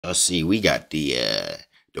Let's see, we got the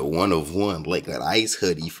one of one Lakeland Ice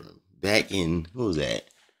hoodie from back in, what was that?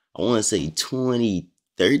 I want to say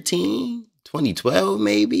 2013, 2012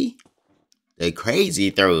 maybe. The crazy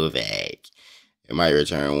throwback. It might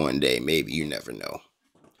return one day, maybe, you never know.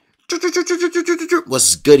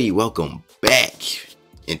 What's goody? Welcome back.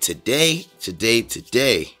 And today,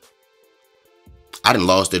 I done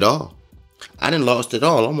lost it all.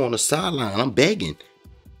 I'm on the sideline. I'm begging.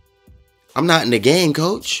 I'm not in the game,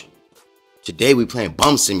 coach. Today we playing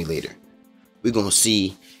Bum Simulator. We're gonna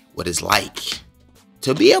see what it's like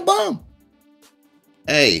to be a bum.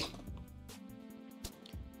 Hey,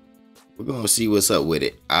 we're gonna see what's up with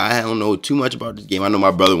it. I don't know too much about this game. I know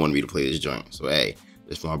my brother wanted me to play this joint. So hey,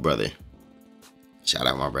 this for my brother. Shout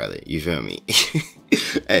out my brother. You feel me?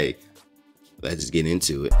 Hey, let's just get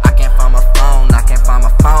into it. I can't find my phone. I can't find my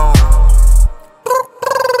phone.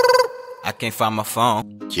 I can't find my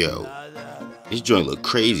phone. Yo, this joint look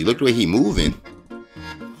crazy. Look the way he moving.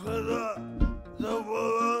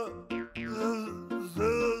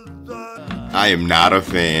 I am not a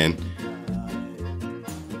fan.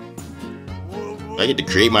 Do I get to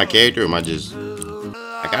create my character or am I just...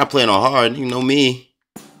 I gotta play it on hard. You know me.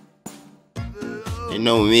 You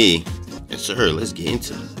know me. Yes sir, let's get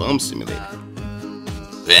into the Bum Simulator.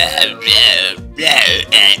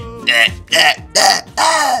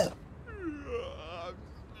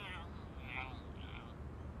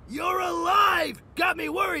 You're alive! Got me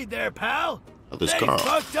worried there, pal. Oh, this They car.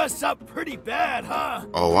 fucked us up pretty bad, huh?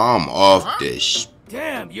 Oh, I'm off this.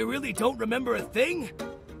 Damn, you really don't remember a thing?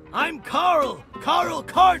 I'm Carl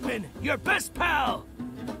Cartman, your best pal.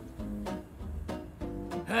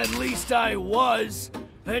 At least I was,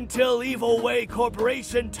 until Evil Way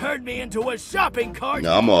Corporation turned me into a shopping cart.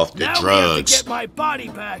 No, I'm off the now drugs. We have to get my body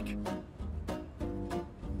back.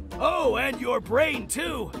 Oh, and your brain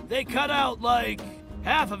too. They cut out like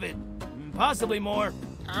half of it, possibly more.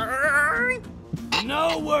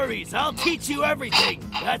 No worries, I'll teach you everything.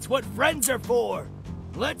 That's what friends are for.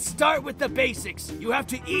 Let's start with the basics. You have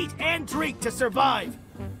to eat and drink to survive.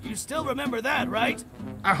 You still remember that, right?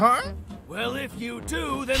 Uh-huh. Well, if you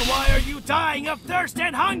do, then why are you dying of thirst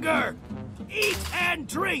and hunger? Eat and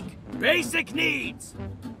drink. Basic needs.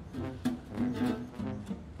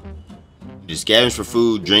 Just scavenge for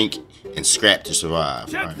food, drink, and scrap to survive.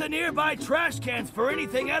 Check Right. the nearby trash cans for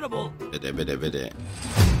anything edible.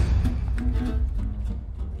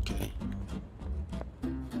 Okay.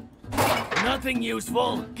 Nothing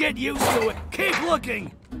useful. Get used to it. Keep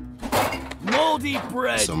looking. Moldy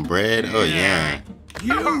bread. Some bread? Oh, yeah.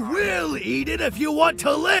 You will eat it if you want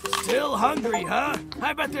to live. Still hungry, huh?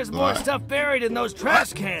 I bet there's more What? stuff buried in those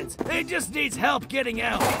trash cans. It just needs help getting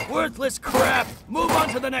out. Worthless crap. Move on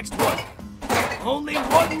to the next one. Only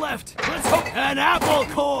one left. Let's hope. An apple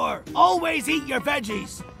core. Always eat your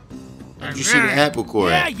veggies. Did you see the apple core?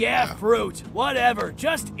 Yeah, fruit. Whatever.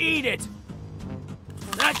 Just eat it.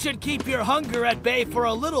 That should keep your hunger at bay for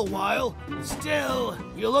a little while. Still,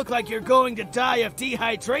 you look like you're going to die of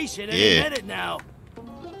dehydration any minute now.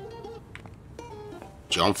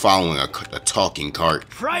 Yo, I'm following a talking cart.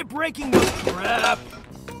 Try breaking those crap.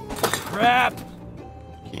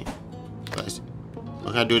 Okay.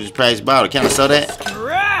 What can I do with this plastic bottle? Can I sell that?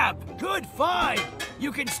 Scrap! Good find!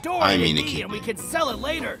 You can store I it mean in to me keep and we it. can sell it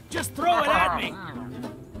later. Just throw it at me.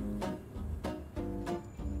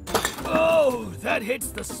 Oh, that hits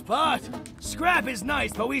the spot. Scrap is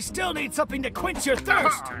nice, but we still need something to quench your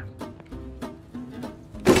thirst.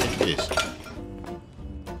 Yes.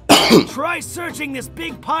 Try searching this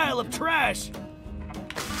big pile of trash.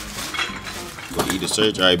 Eat a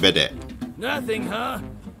search? Alright, bet that. Nothing, huh?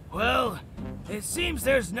 Well, it seems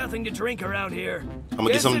there's nothing to drink around here. I'm gonna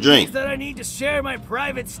get Guess something it to drink. means that I need to share my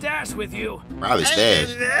private stash with you. Probably stash.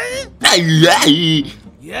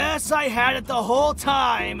 Yes, I had it the whole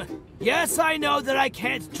time. Yes, I know that I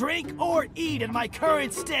can't drink or eat in my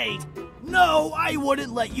current state. No, I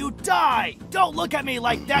wouldn't let you die. Don't look at me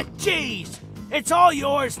like that, jeez. It's all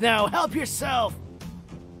yours now. Help yourself.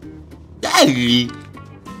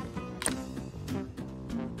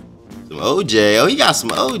 Some OJ. Oh, he got some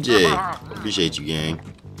OJ. Appreciate you, gang.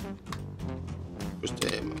 What's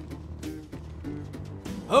that, man?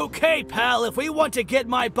 Okay, pal, if we want to get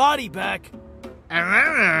my body back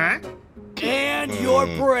and your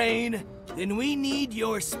brain, then we need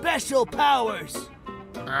your special powers.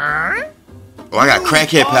 Oh, I got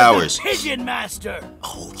crackhead You are the powers. Pigeon Master.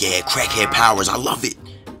 Oh, yeah, crackhead powers. I love it.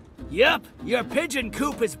 Yep, your pigeon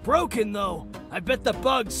coop is broken though. I bet the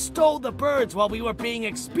bugs stole the birds while we were being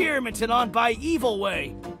experimented on by Evil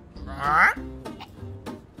Way.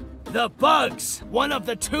 The Bugs, one of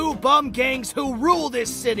the two bum gangs who rule this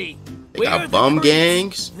city. They got bum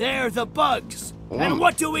gangs? They're the bugs. Oh. And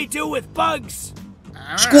what do we do with bugs?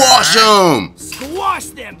 Squash them! Squash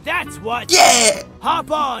them, that's what! Yeah!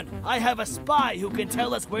 Hop on! I have a spy who can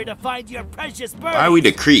tell us where to find your precious birds. Why are we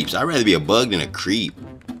the creeps? I'd rather be a bug than a creep.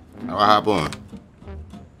 How do I hop on?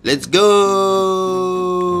 Let's go!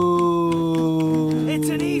 It's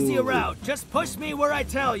an easy route. Just push me where I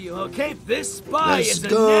tell you, okay? This spy Let's is a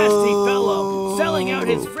go. nasty fellow, selling out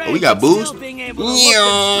his friends Oh, we got and boost? still being able to look them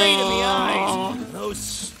straight in the eyes. Those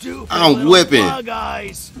stupid I'm little whipping. bug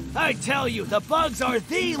eyes. I tell you, the bugs are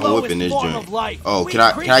the I'm lowest whipping this form joint. of life. Oh, We can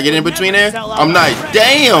I creeps get in would between never there? sell out I'm our nice. friends.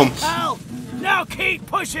 Damn! Pal, now keep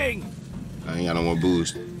pushing. I ain't got no more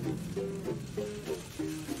boost.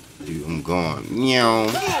 Dude, I'm gone. Meow.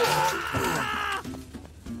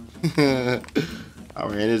 I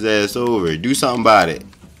ran his ass over. Do something about it.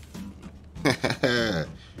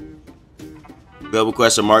 Double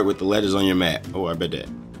question mark with the letters on your map. Oh, I bet that.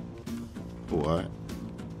 Oh, alright.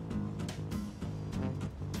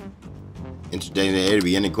 Introducing the area to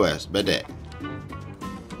begin the quest. Bet that.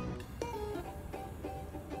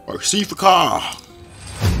 Or C for car.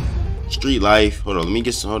 Street life. Hold on. Let me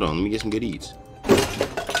get some good eats.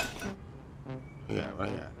 What I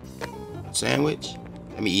got? Sandwich?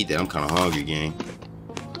 Let me eat that. I'm kind of hungry, gang.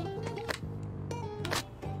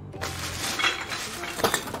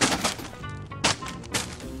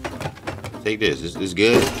 Take this. This is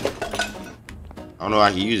good. I don't know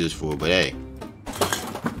what I can use this for, but hey.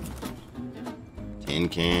 Tin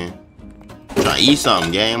can. I'm trying to eat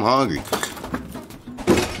something, gang. I'm hungry.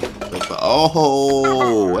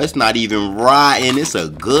 Oh, that's not even rotten. It's a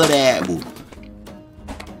good apple.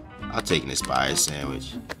 I'll take an inspired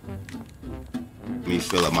sandwich. Let me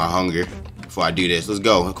fill up my hunger before I do this. Let's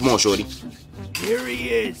go. Come on, shorty. Here he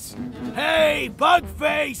is. Hey,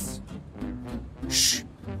 Bugface! Shh.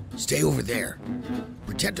 Stay over there.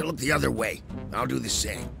 Pretend to look the other way. I'll do the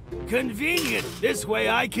same. Convenient. This way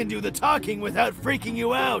I can do the talking without freaking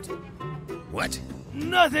you out. What?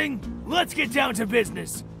 Nothing. Let's get down to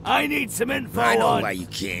business. I need some info I know on... why you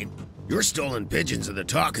came. Your stolen pigeons are the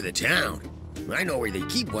talk of the town. I know where they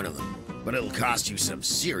keep one of them, but it'll cost you some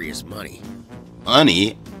serious money.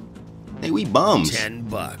 Money? Hey, we bums.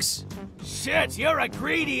 $10. Shit, you're a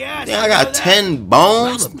greedy ass. Yeah, I you know got that? 10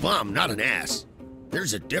 bones. I'm a bum, not an ass.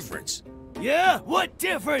 There's a difference. Yeah? What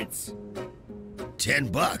difference?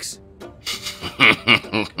 $10.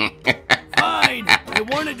 Fine. I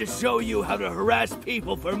wanted to show you how to harass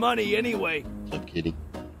people for money anyway. I'm kidding.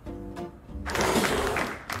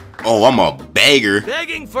 Oh, I'm a beggar.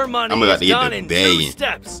 Begging for money I'm about is to get done to in begging. 2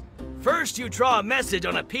 steps. First, you draw a message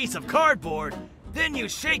on a piece of cardboard. Then you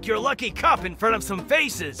shake your lucky cup in front of some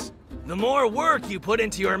faces. The more work you put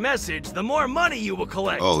into your message, the more money you will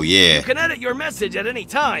collect. Oh, yeah. You can edit your message at any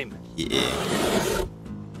time. Yeah.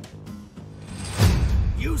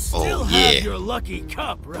 You still yeah. have your lucky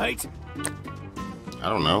cup, right? I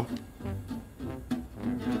don't know.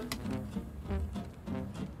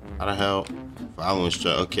 How the hell? Follow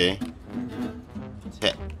instruction. Okay.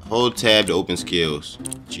 Hold tab to open skills.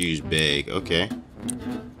 Choose bag. Okay.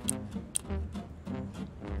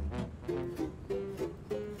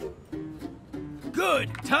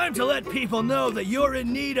 Good. Time to let people know that you're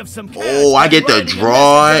in need of some cash. Oh, I by get to writing a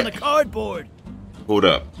draw message it? on the cardboard. Hold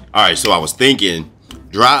up. All right. So I was thinking,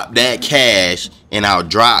 drop that cash and I'll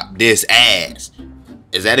drop this ass.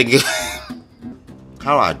 Is that a good?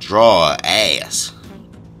 How do I draw an ass?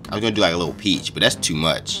 I was gonna do like a little peach, but that's too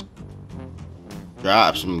much.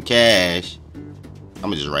 Drop some cash. I'm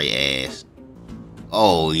gonna just write ass.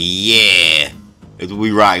 Oh yeah, that's what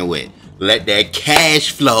we rocking with. Let that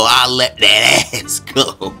cash flow. I'll let that ass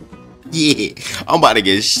go. Yeah, I'm about to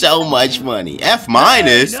get so much money. F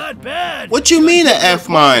minus. Hey, not bad. What you mean an F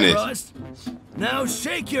minus? Rust. Now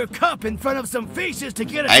shake your cup in front of some faces to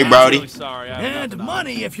get a Hey, cash. Brody. Sorry, and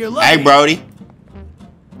money if you're lucky. Hey, Brody.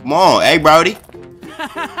 Come on, hey, Brody.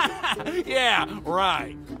 Yeah,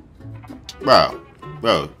 right. Bro,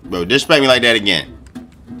 disrespect me like that again.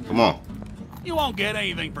 Come on. You won't get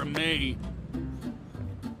anything from me.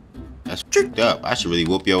 That's tricked up. I should really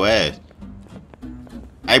whoop your ass.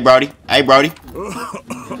 Hey, Brody. Hey, Brody.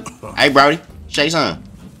 Hey, Brody. Say something.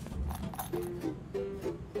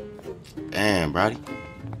 Damn, Brody.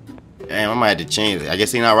 Damn, I might have to change it. I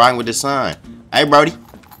guess he not rocking with the sign. Hey, Brody.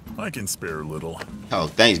 I can spare a little. Oh,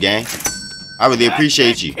 thanks, gang. I really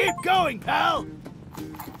appreciate you. Keep going, pal.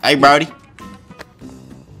 Hey, Brody.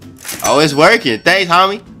 Oh, it's working. Thanks,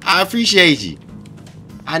 homie. I appreciate you.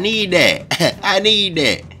 I need that. I need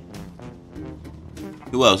that.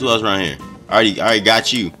 Who else? Who else around here? I already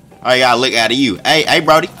got you. I already got a lick out of you. Hey,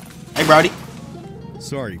 Brody. Hey, Brody.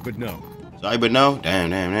 Sorry, but no. Sorry, but no.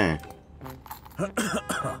 Damn.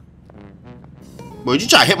 Boy, you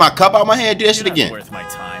try to hit my cup out of my hand? Do that shit You're not again. worth my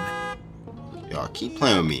time. Y'all keep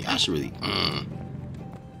playing with me. I should really. Hey,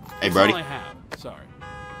 That's Brody. all I have. Sorry.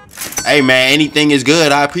 Hey, man. Anything is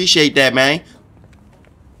good. I appreciate that, man.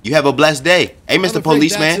 You have a blessed day. Hey, Mr. I'm afraid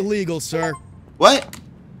Policeman. that's illegal, sir. What?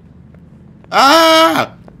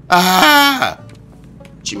 What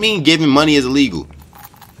you mean giving money is illegal?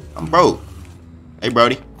 I'm broke. Hey,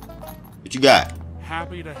 Brody. What you got?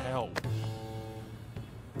 Happy to help.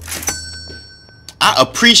 I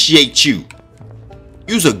appreciate you.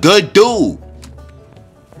 You's a good dude.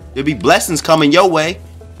 There'll be blessings coming your way.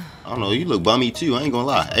 I don't know. You look bummy too. I ain't gonna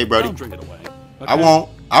lie. Hey, Brody. Don't drink it away. Okay?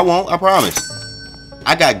 I won't. I promise.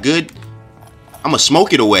 I got good. I'ma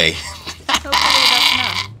smoke it away. Okay, that's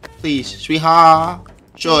enough. Please, sweetheart.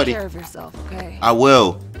 Shorty. Take care of yourself, okay? I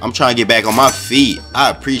will. I'm trying to get back on my feet. I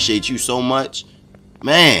appreciate you so much.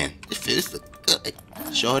 Man, this look good.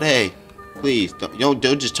 Shorty, please, don't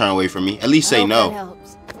just turn away from me. At least say I hope no. that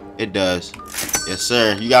helps. It does. Yes,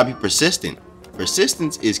 sir. You gotta be persistent.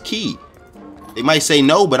 Persistence is key. They might say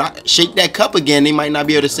no, but I shake that cup again, they might not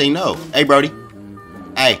be able to say no. Hey, Brody.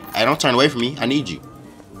 Hey, don't turn away from me. I need you.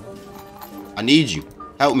 I need you.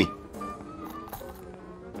 Help me.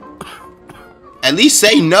 At least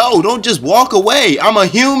say no. Don't just walk away. I'm a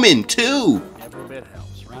human too. Every bit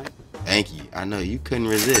helps, right? Thank you. I know you couldn't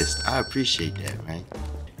resist. I appreciate that, man.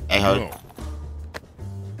 Hey, hold on.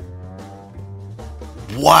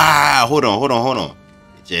 Wow. Hold on.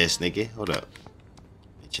 Bitch ass nigga. Hold up.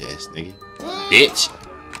 Bitch ass nigga. Bitch.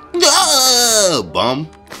 Bum.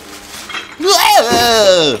 Your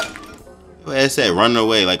ass said running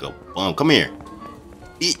away like a bum. Come here.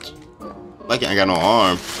 Bitch. Like I ain't got no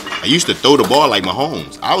arm. I used to throw the ball like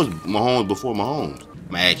Mahomes. I was Mahomes before Mahomes.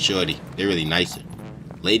 Mad shorty. They're really nicer.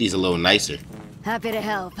 Ladies a little nicer. Happy to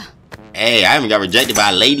help. Hey, I haven't got rejected by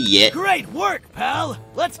a lady yet. Great work, pal.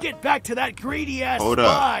 Let's get back to that greedy ass Hold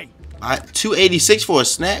up. spy. $2.86 for a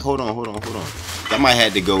snack? Hold on. I might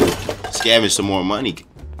have to go scavenge some more money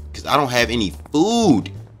because I don't have any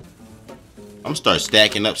food. I'm gonna start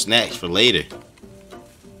stacking up snacks for later.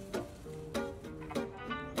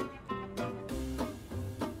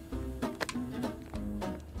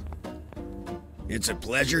 It's a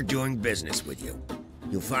pleasure doing business with you.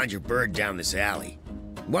 You'll find your bird down this alley.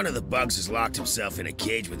 One of the bugs has locked himself in a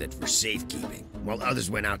cage with it for safekeeping, while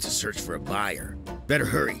others went out to search for a buyer. Better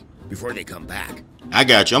hurry before they come back. I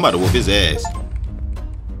got you. I'm about to whoop his ass.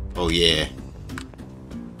 Oh, yeah.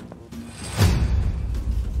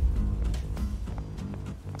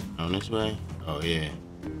 On this way? Oh, yeah.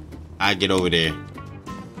 I get over there.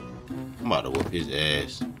 I'm about to whoop his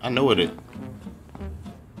ass. I know what it.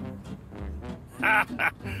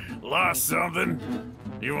 Lost something?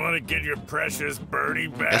 You want to get your precious birdie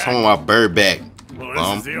back? That's on my bird back. Well,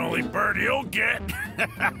 this is the only bird you'll get.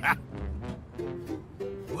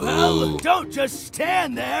 Well, Ooh. don't just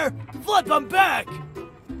stand there. Flip him back.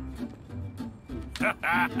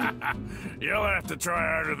 You'll have to try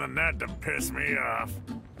harder than that to piss me off.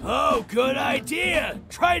 Oh, good idea.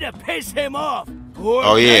 Try to piss him off. Or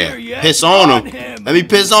Oh, yeah. better yet, Piss on him. him. Let me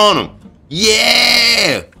piss on him.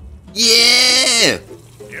 Yeah. Yeah.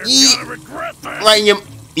 You're Yeah. gonna regret that. Right in your.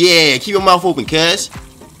 Yeah. Keep your mouth open, cuz.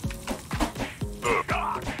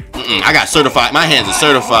 I got certified. My hands are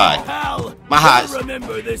certified. Pal, My you'll eyes.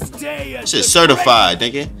 remember this day as Shit the certified,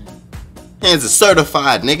 nigga. Hands are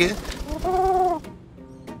certified, nigga.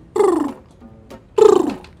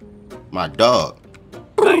 My dog.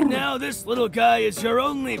 Right now, this little guy is your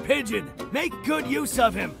only pigeon. Make good use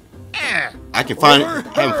of him. I can find. Or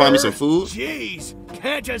Have him find me some her. food. Jeez,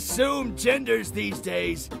 can't assume genders these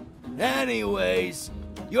days. Anyways,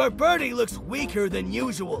 your birdie looks weaker than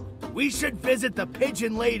usual. We should visit the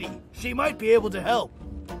pigeon lady. She might be able to help.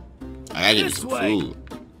 I gotta get me This some way. food.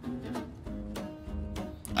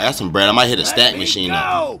 I got some bread. I might hit a Let stack me machine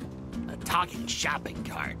up. go. A talking shopping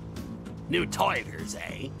cart. New toy of yours,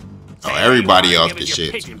 eh? Oh, Say, everybody you wanna off give the us your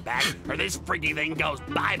shit. pigeon back, or this freaky thing goes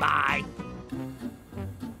bye-bye.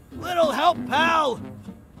 Little help, pal.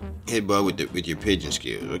 Hey, bud, with your pigeon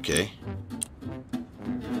skills, okay?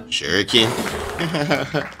 Shuriken.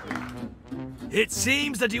 It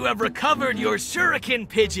seems that you have recovered your shuriken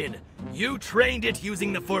pigeon. You trained it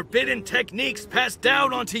using the forbidden techniques passed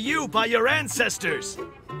down onto you by your ancestors.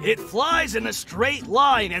 It flies in a straight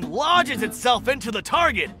line and lodges itself into the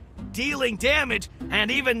target, dealing damage and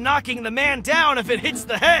even knocking the man down if it hits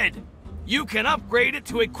the head. You can upgrade it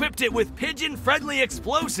to equip it with pigeon-friendly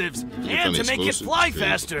explosives and to make it Explosives, fly crazy.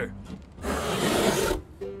 faster.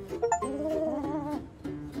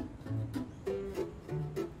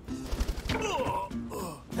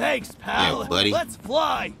 Thanks, pal. Yeah, buddy. Let's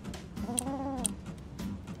fly.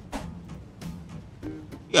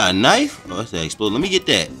 You got a knife? Oh, that's that explode. Let me get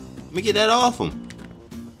that. Let me get that off him.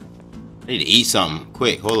 I need to eat something.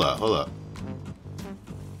 Quick, hold up.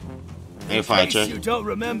 In case you don't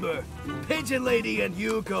remember, Pigeon Lady and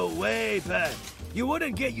you go way back. You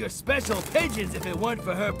wouldn't get your special pigeons if it weren't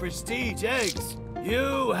for her prestige eggs.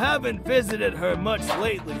 You haven't visited her much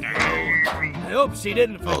lately, though. I hope she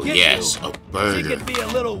didn't forget Oh, yes, you. a burger. She can be a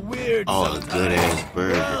little weird sometimes. A good-ass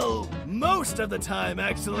burger. Well, most of the time,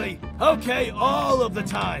 actually. Okay, all of the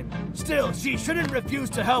time. Still, she shouldn't refuse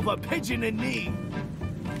to help a pigeon in need.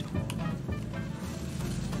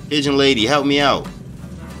 Pigeon Lady, help me out.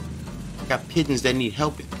 I got pigeons that need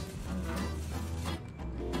helping.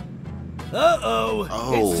 Uh-oh.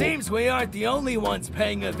 Oh. It seems we aren't the only ones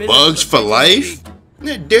paying a visit. Bugs to for Pigeon life? Lady.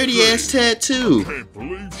 That dirty ass tattoo. Can't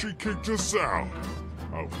believe she kicked us out.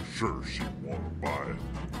 I was sure she'd want to buy it.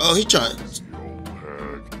 Oh, he trying. The old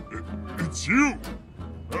hag. It's you.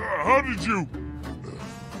 How did you?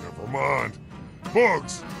 Never mind.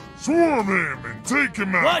 Bugs, swarm him and take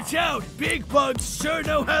him out. Watch out! Big bugs sure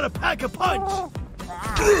know how to pack a punch!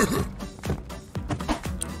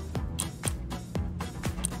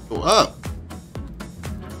 Go up.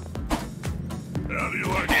 How do you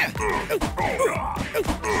like it?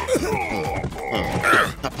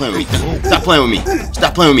 Stop playing with me. Stop playing with me.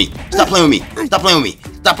 Stop playing with me. Stop playing with me. Stop playing with me.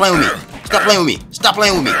 Stop playing with me. Stop playing with me. Stop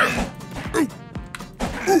playing with me.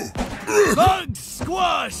 Bugs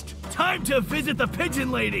squashed! Time to visit the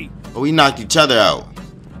Pigeon Lady! Oh, we knocked each other out.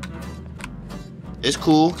 It's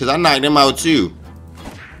cool, because I knocked them out too.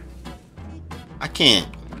 I can't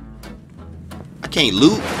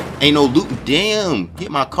loot. Ain't no looting. Damn.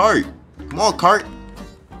 Get my cart. Come on, cart.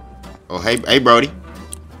 Oh, hey, Brody.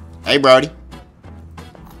 Hey, Brody.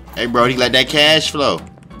 Hey, Brody, let that cash flow.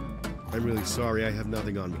 I'm really sorry, I have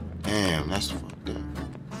nothing on me. Damn, that's fucked up.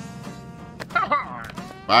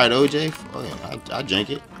 Alright, OJ. Oh, yeah, I'll drink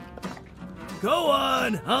it. Go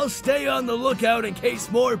on! I'll stay on the lookout in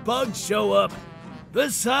case more bugs show up.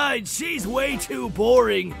 Besides, she's way too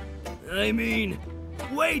boring. I mean,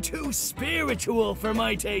 way too spiritual for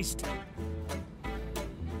my taste.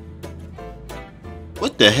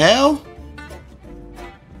 What the hell?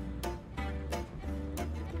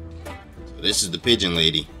 So this is the Pigeon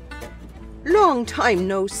Lady. Long time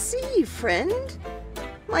no see, friend.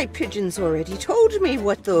 My pigeons already told me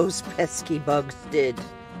what those pesky bugs did.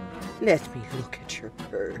 Let me look at your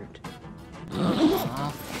bird.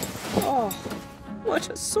 Oh, what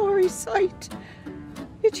a sorry sight.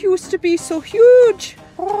 It used to be so huge.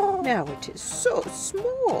 Now it is so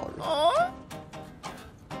small.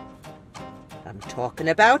 I'm talking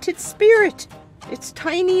about its spirit. It's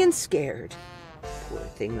tiny and scared. Poor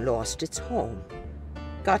thing lost its home.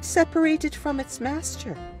 Got separated from its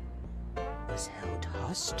master. Was held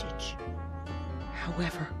hostage.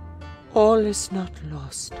 However, all is not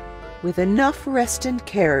lost. With enough rest and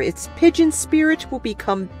care, its pigeon spirit will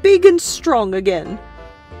become big and strong again.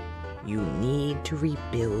 You need to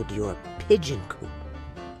rebuild your pigeon coop.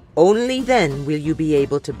 Only then will you be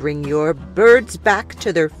able to bring your birds back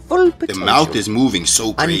to their full potential. The mouth is moving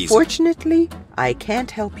so crazy. Unfortunately, I can't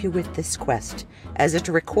help you with this quest, as it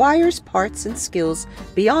requires parts and skills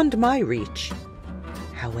beyond my reach.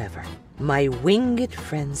 However, my winged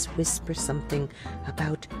friends whisper something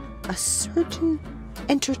about a certain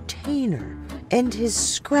entertainer and his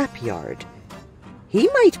scrapyard. He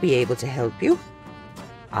might be able to help you.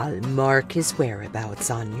 I'll mark his whereabouts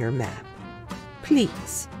on your map.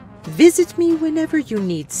 Please, visit me whenever you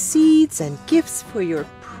need seeds and gifts for your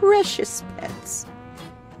precious pets.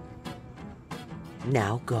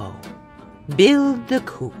 Now go. Build the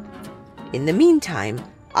coop. In the meantime,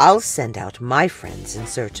 I'll send out my friends in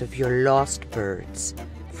search of your lost birds,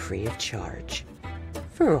 free of charge,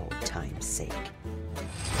 for old time's sake.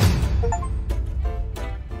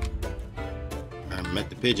 I met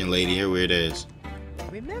the Pigeon Lady. Here where it is.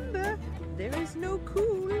 Remember, there is no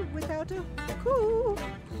cool without a cool.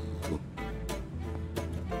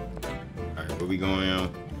 Alright, where we going on?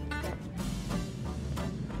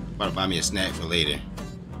 About to buy me a snack for later.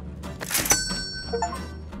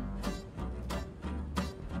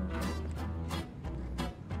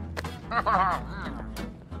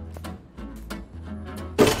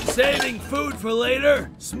 Saving food for later?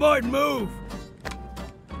 Smart move!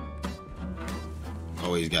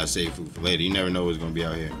 Always gotta save food for later. You never know what's gonna be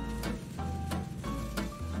out here.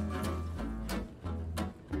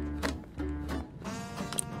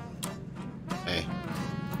 Hey.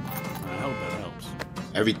 I hope that helps.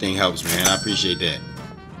 Everything helps, man. I appreciate that.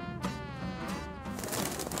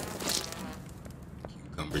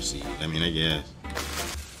 Cucumber seed. I mean, I guess.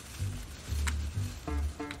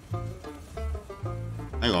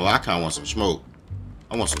 I ain't gonna lie, I kinda want some smoke.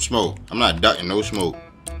 I want some smoke. I'm not ducking no smoke.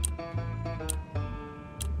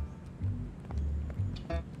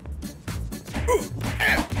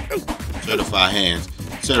 Certified hands.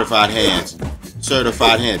 Certified hands.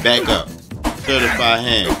 Certified hands. Back up. Certified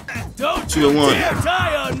hands. Don't 2 and 1. dare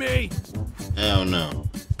die on me! Hell no.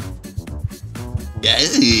 Yeah.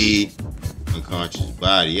 Unconscious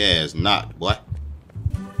body ass knocked. What?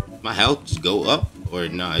 My health just go up or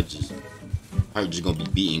nah? It just heart just gonna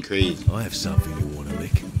be beating crazy. I have something you want to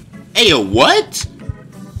lick. Hey, yo, what?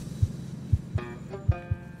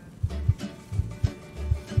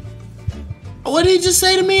 What did he just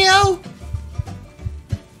say to me, yo?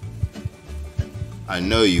 I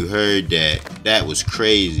know you heard that. That was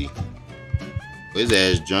crazy. Where's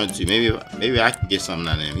his ass drunk to? Maybe I can get something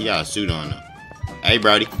out of him. He got a suit on though. Hey,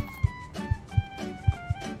 Brody.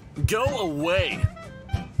 Go away.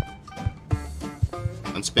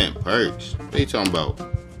 Unspent perks. What are you talking about?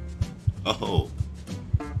 Oh.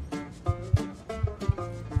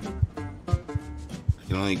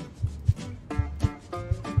 I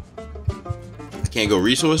can't go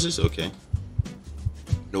resources? Okay.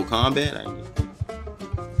 No combat? I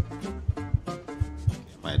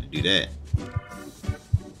might have to do that.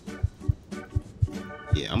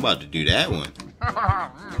 Yeah, I'm about to do that one.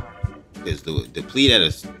 Is the deplete at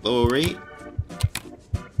a lower rate?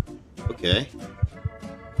 Okay.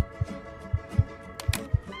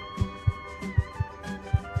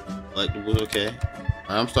 Collectibles, okay. Alright,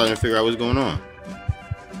 I'm starting to figure out what's going on.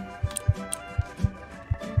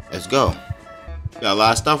 Let's go. Got a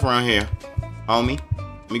lot of stuff around here, homie.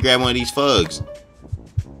 Let me grab one of these fugs.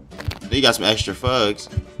 You got some extra fugs.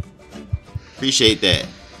 Appreciate that.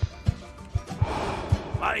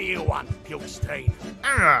 What do you want, puke stain?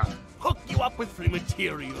 Hook you up with free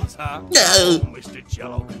materials, huh? No. Oh, Mr.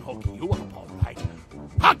 Jello can hook you up, all right.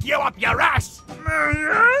 Hook you up your ass!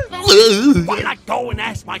 Why not go and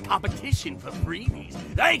ask my competition for freebies?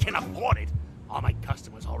 They can afford it. All my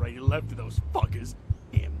customers already left to those fuckers.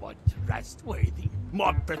 And more trustworthy,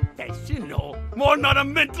 more professional, more not a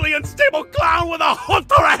mentally unstable clown with a hook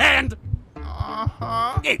for a hand!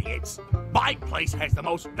 Idiots! My place has the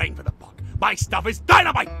most bang for the buck. My stuff is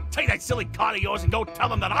dynamite! Take that silly card of yours and go tell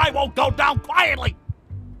them that I won't go down quietly!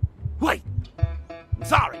 Wait!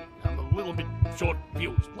 Sorry, I'm a little bit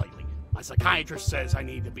short-fused lately. My psychiatrist says I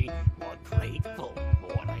need to be more grateful for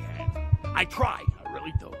what I have. I try, I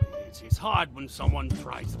really do. It's hard when someone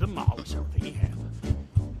tries to demolish everything you have.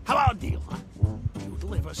 How about a deal, huh? You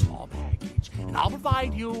deliver a small package, and I'll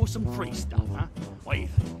provide you some free stuff, huh? What do you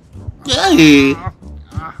think?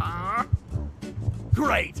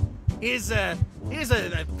 Great. Here's a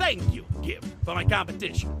thank you gift for my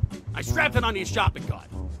competition. I strapped it on your shopping cart.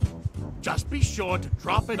 Just be sure to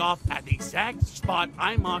drop it off at the exact spot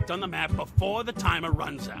I marked on the map before the timer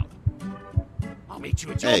runs out. I'll meet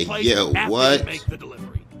you at your place after you make the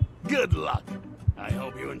delivery. Good luck. I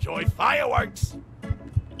hope you enjoyed fireworks.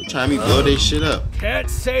 They're trying to blow this shit up. Can't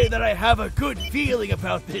say that I have a good feeling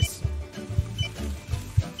about this.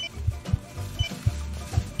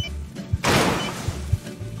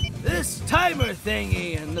 This timer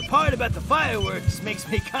thingy and the part about the fireworks makes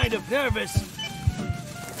me kind of nervous.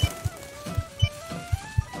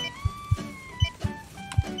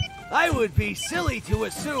 I would be silly to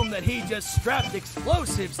assume that he just strapped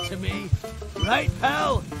explosives to me. Right,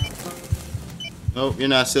 pal? Nope, you're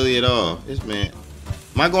not silly at all. This man.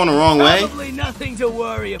 Am I going the wrong way? Probably nothing to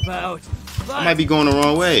worry about. I might be going the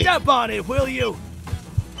wrong way. Step on it, will you?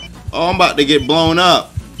 Oh, I'm about to get blown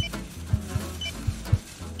up.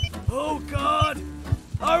 Oh, God.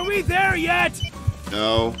 Are we there yet?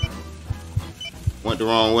 No. Went the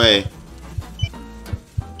wrong way.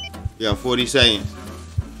 You got 40 seconds.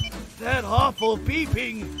 That awful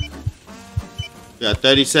beeping. You got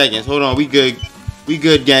 30 seconds. Hold on, we good. We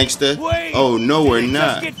good, gangster. Wait, oh, no, we're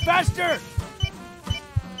not. Just get faster.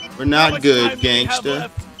 We're not good, gangster.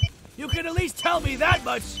 You can at least tell me that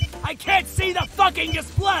much. I can't see the fucking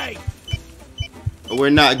display.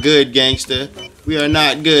 We're not good, gangster. We are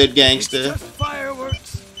not good, gangster. It's just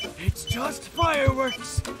fireworks. It's just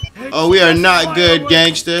fireworks. Oh, we are not good,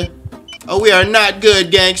 gangster. Oh, we are not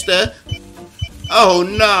good, gangster. Oh,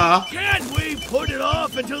 nah. Can't we put it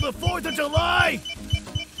off until the 4th of July?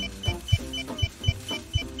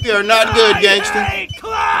 We are not good, gangster. I hate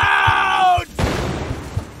clouds!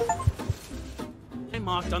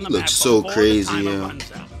 Marked on the looks so crazy, yeah.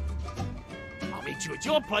 I'll meet you at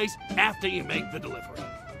your place after you make the delivery.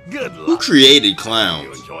 Good luck. Who created clowns?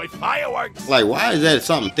 You enjoy fireworks. Like, why is that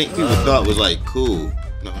something people thought was like cool?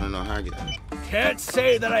 No, how I get that? Can't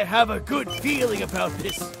say that I have a good feeling about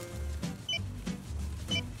this.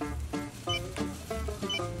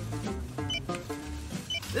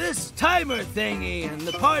 This timer thingy and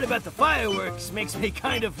the part about the fireworks makes me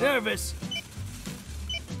kind of nervous.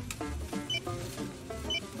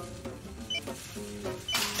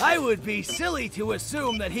 I would be silly to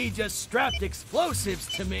assume that he just strapped explosives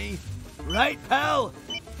to me. Right, pal?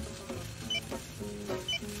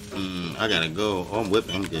 I gotta go. Oh, I'm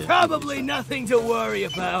whipping. I'm good. Probably nothing to worry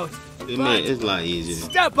about. It's a lot easier.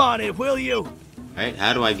 Step on it, will you? Alright,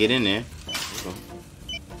 how do I get in there?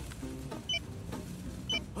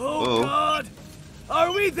 Oh, God!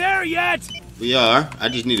 Are we there yet? We are. I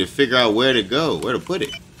just need to figure out where to go. Where to put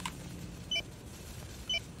it.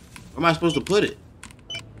 Where am I supposed to put it?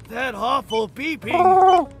 That awful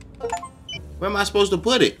beeping. Where am I supposed to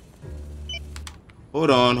put it?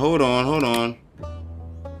 Hold on, hold on, hold on.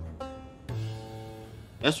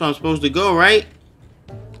 That's where I'm supposed to go, right?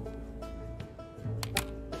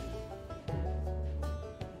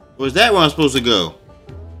 Or is that where I'm supposed to go?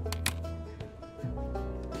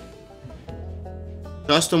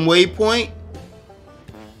 Custom waypoint?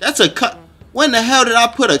 That's a cut. When the hell did I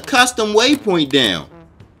put a custom waypoint down?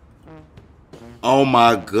 Oh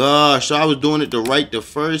my gosh, so I was doing it right the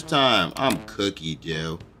first time. I'm cookie,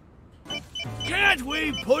 Joe. Can't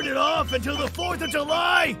we put it off until the 4th of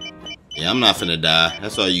July? Yeah, I'm not finna die.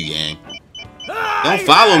 That's all you, gang. Don't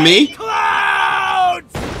follow me.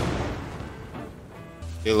 Clouds!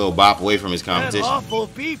 Get a little bop away from his That competition. awful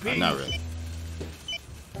beeping. Not really.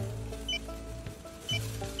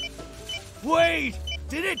 Wait,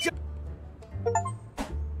 did it just...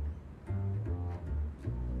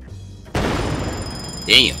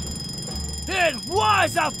 Damn. It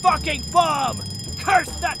was a fucking bomb! Curse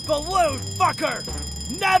that balloon fucker!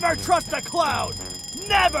 Never trust a cloud!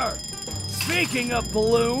 Never! Speaking of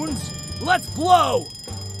balloons, let's blow!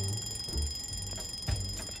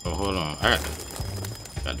 Oh, hold on. I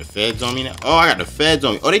got the feds on me now. Oh, I got the feds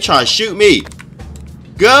on me. Oh, they trying to shoot me.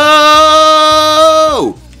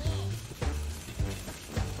 Go!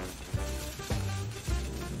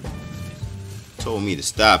 Told me to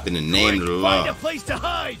stop in the name of the law. Find a place to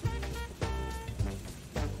hide!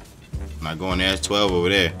 I'm not going there. There's 12 over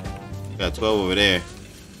there. Got 12 over there.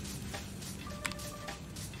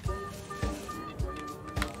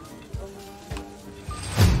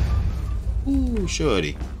 Ooh,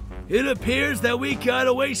 shorty. It appears that we got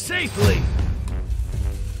away safely.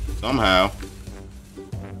 Somehow.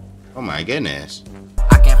 Oh my goodness.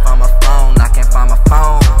 I can't find my phone, I can't find my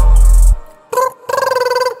phone.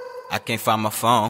 I can't find my phone.